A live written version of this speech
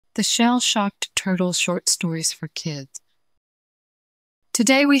The Shell-Shocked Turtle Short Stories for Kids.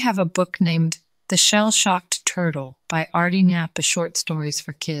 Today we have a book named The Shell-Shocked Turtle by Artie Napa Short Stories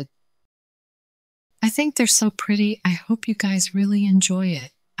for Kids. I think they're so pretty. I hope you guys really enjoy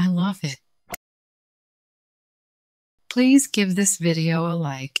it. I love it. Please give this video a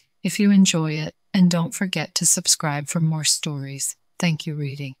like if you enjoy it, and don't forget to subscribe for more stories. Thank you,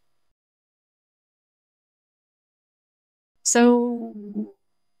 reading. So,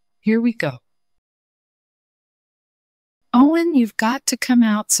 here we go. Owen, you've got to come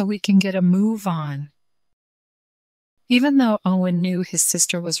out so we can get a move on. Even though Owen knew his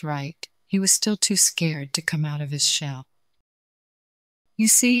sister was right, he was still too scared to come out of his shell. You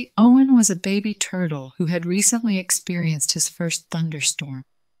see, Owen was a baby turtle who had recently experienced his first thunderstorm.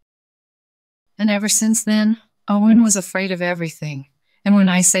 And ever since then, Owen was afraid of everything. And when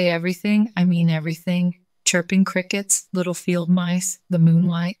I say everything, I mean everything. Chirping crickets, little field mice, the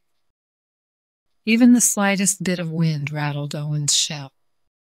moonlight. Even the slightest bit of wind rattled Owen's shell.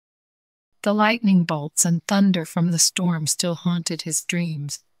 The lightning bolts and thunder from the storm still haunted his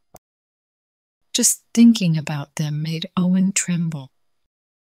dreams. Just thinking about them made Owen tremble.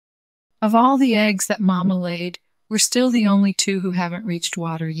 Of all the eggs that Mama laid, we're still the only two who haven't reached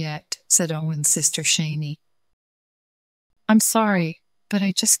water yet, said Owen's sister Shani. I'm sorry, but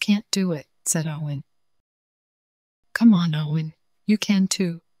I just can't do it, said Owen. Come on, Owen, you can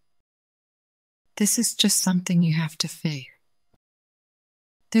too. This is just something you have to face.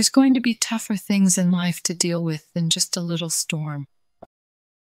 There's going to be tougher things in life to deal with than just a little storm.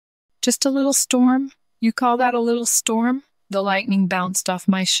 Just a little storm? You call that a little storm? The lightning bounced off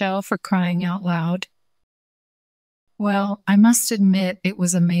my shell, for crying out loud. Well, I must admit it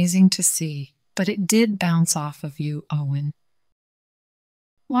was amazing to see, but it did bounce off of you, Owen.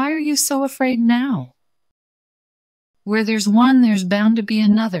 Why are you so afraid now? Where there's one, there's bound to be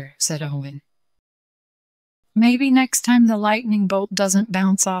another, said Owen. Maybe next time the lightning bolt doesn't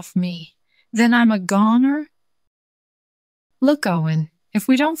bounce off me. Then I'm a goner? Look, Owen, if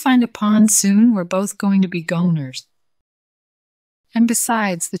we don't find a pond soon, we're both going to be goners. And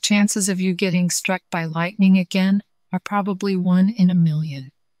besides, the chances of you getting struck by lightning again are probably 1 in a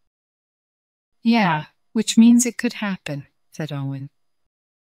million. Yeah, which means it could happen, said Owen.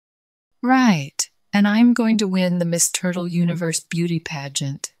 Right, and I'm going to win the Miss Turtle Universe beauty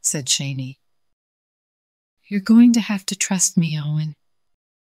pageant, said Shani. You're going to have to trust me, Owen.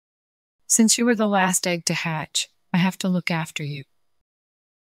 Since you were the last egg to hatch, I have to look after you.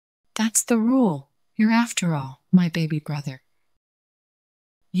 That's the rule. You're, after all, my baby brother.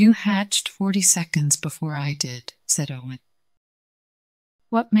 You hatched 40 seconds before I did, said Owen.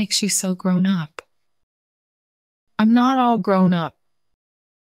 What makes you so grown up? I'm not all grown up.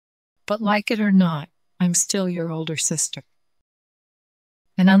 But like it or not, I'm still your older sister.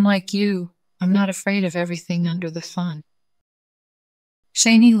 And unlike you, I'm not afraid of everything under the sun.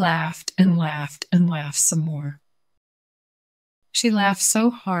 Shani laughed and laughed and laughed some more. She laughed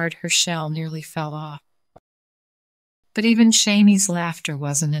so hard her shell nearly fell off. But even Shani's laughter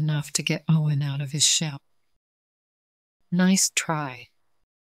wasn't enough to get Owen out of his shell. Nice try.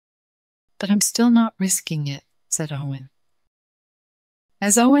 But I'm still not risking it, said Owen.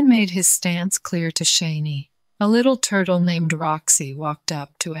 As Owen made his stance clear to Shani, a little turtle named Roxy walked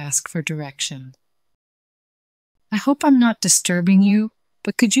up to ask for direction. I hope I'm not disturbing you,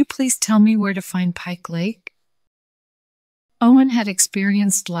 but could you please tell me where to find Pike Lake? Owen had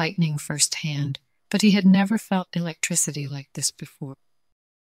experienced lightning firsthand, but he had never felt electricity like this before.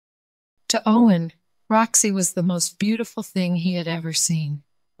 To Owen, Roxy was the most beautiful thing he had ever seen.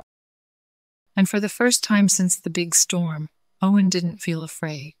 And for the first time since the big storm, Owen didn't feel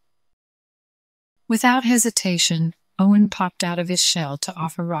afraid. Without hesitation, Owen popped out of his shell to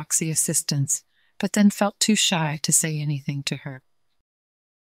offer Roxy assistance, but then felt too shy to say anything to her.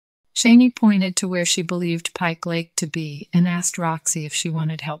 Shani pointed to where she believed Pike Lake to be and asked Roxy if she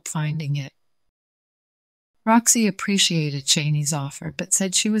wanted help finding it. Roxy appreciated Shani's offer, but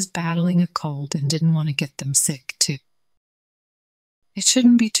said she was battling a cold and didn't want to get them sick, too. It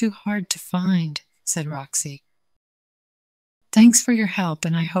shouldn't be too hard to find, said Roxy. Thanks for your help,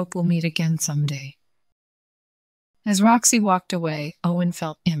 and I hope we'll meet again someday. As Roxy walked away, Owen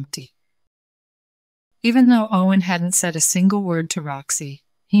felt empty. Even though Owen hadn't said a single word to Roxy,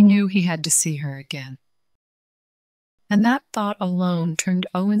 he knew he had to see her again. And that thought alone turned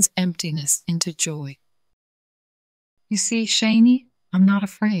Owen's emptiness into joy. You see, Shani, I'm not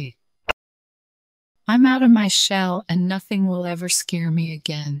afraid. I'm out of my shell, and nothing will ever scare me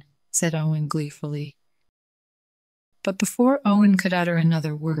again, said Owen gleefully. But before Owen could utter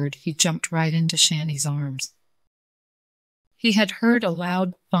another word, he jumped right into Shani's arms. He had heard a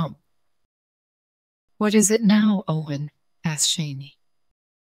loud thump. "What is it now, Owen?" asked Shaney.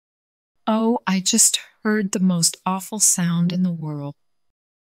 "Oh, I just heard the most awful sound in the world.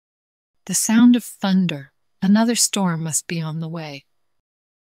 The sound of thunder. Another storm must be on the way."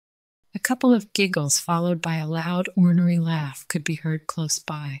 A couple of giggles followed by a loud, ornery laugh could be heard close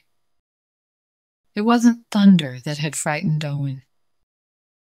by. It wasn't thunder that had frightened Owen.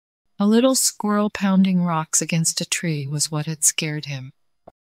 A little squirrel pounding rocks against a tree was what had scared him.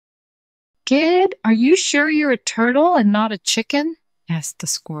 "Kid, are you sure you're a turtle and not a chicken?" asked the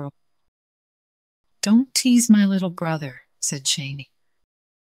squirrel. "Don't tease my little brother," said Shaney.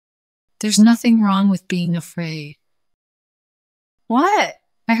 "There's nothing wrong with being afraid." "What?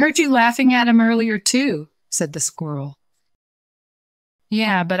 I heard you laughing at him earlier too," said the squirrel.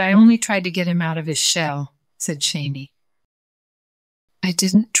 "Yeah, but I only tried to get him out of his shell," said Shaney. "I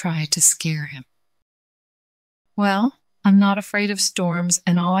didn't try to scare him." "Well, I'm not afraid of storms,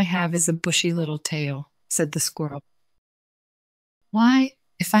 and all I have is a bushy little tail," said the squirrel. "Why,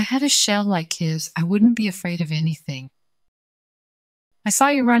 if I had a shell like his, I wouldn't be afraid of anything." "I saw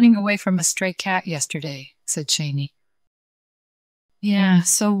you running away from a stray cat yesterday," said Shaney. "Yeah,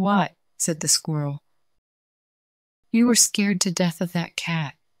 so what?" said the squirrel. "You were scared to death of that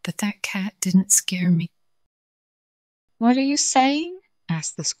cat, but that cat didn't scare me." "What are you saying?"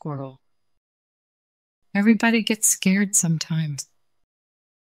 asked the squirrel. "Everybody gets scared sometimes."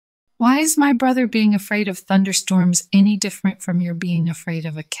 "Why is my brother being afraid of thunderstorms any different from your being afraid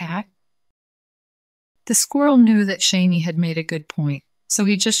of a cat?" The squirrel knew that Shaney had made a good point, so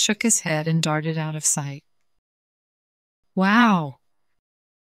he just shook his head and darted out of sight. "Wow!"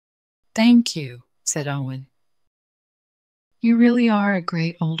 "Thank you," said Owen. "You really are a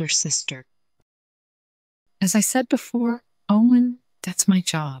great older sister." "As I said before, Owen, that's my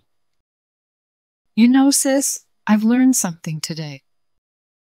job. You know, sis, I've learned something today.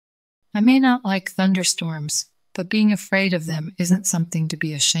 I may not like thunderstorms, but being afraid of them isn't something to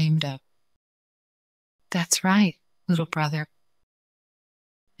be ashamed of." "That's right, little brother.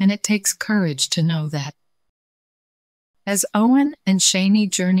 And it takes courage to know that." As Owen and Shaney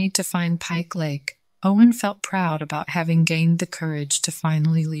journeyed to find Pike Lake, Owen felt proud about having gained the courage to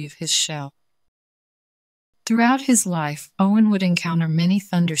finally leave his shell. Throughout his life, Owen would encounter many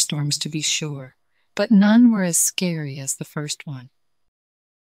thunderstorms, to be sure, but none were as scary as the first one.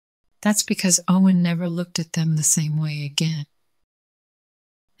 That's because Owen never looked at them the same way again.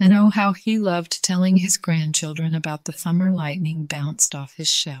 And oh, how he loved telling his grandchildren about the summer lightning bounced off his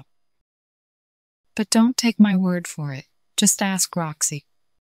shell. But don't take my word for it. Just ask Roxy.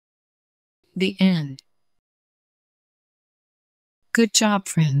 The end. Good job,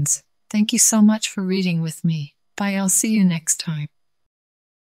 friends. Thank you so much for reading with me. Bye, I'll see you next time.